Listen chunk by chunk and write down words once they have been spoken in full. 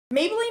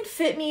Maybelline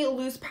Fit Me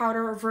Loose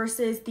Powder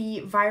versus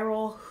the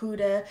viral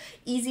Huda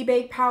Easy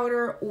Bake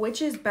Powder.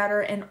 Which is better,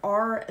 and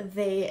are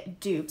they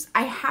dupes?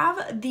 I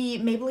have the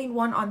Maybelline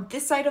one on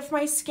this side of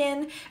my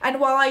skin, and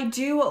while I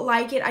do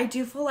like it, I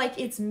do feel like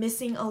it's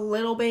missing a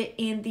little bit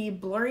in the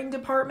blurring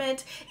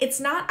department.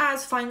 It's not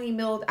as finely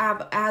milled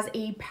as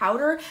a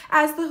powder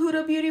as the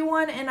Huda Beauty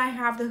one, and I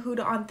have the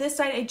Huda on this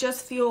side. I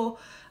just feel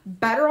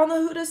better on the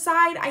Huda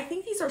side. I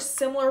think these are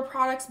similar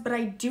products, but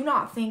I do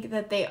not think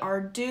that they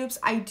are dupes.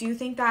 I do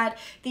think that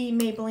the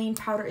Maybelline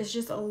powder is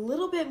just a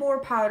little bit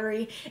more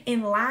powdery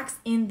and lacks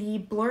in the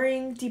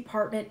blurring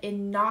department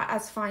and not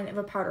as fine of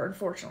a powder,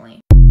 unfortunately.